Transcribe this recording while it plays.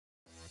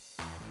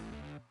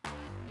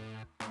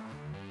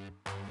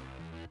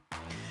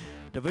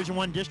Division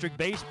I District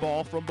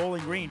Baseball from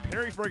Bowling Green.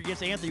 Perrysburg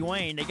against Anthony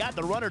Wayne. They got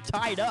the runner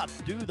tied up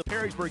due to the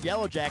Perrysburg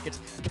Yellow Jackets.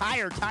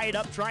 Kyer tied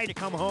up trying to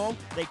come home.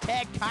 They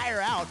tagged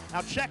Kyer out.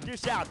 Now check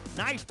this out.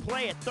 Nice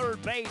play at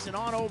third base and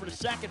on over to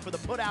second for the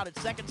put out at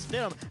second.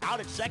 Stidham out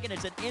at second.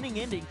 It's an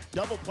inning-ending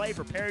double play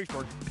for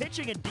Perrysburg.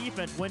 Pitching and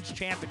defense wins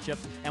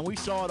championships, and we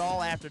saw it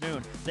all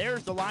afternoon.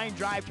 There's the line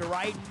drive to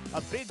right.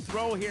 A big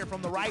throw here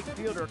from the right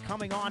fielder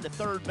coming on to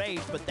third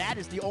base, but that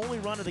is the only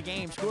run of the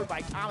game, scored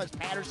by Thomas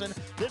Patterson.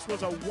 This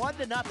was a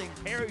 1-0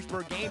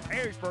 Perrysburg game.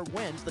 Perrysburg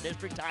wins the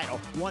district title.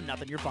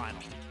 1-0 your final.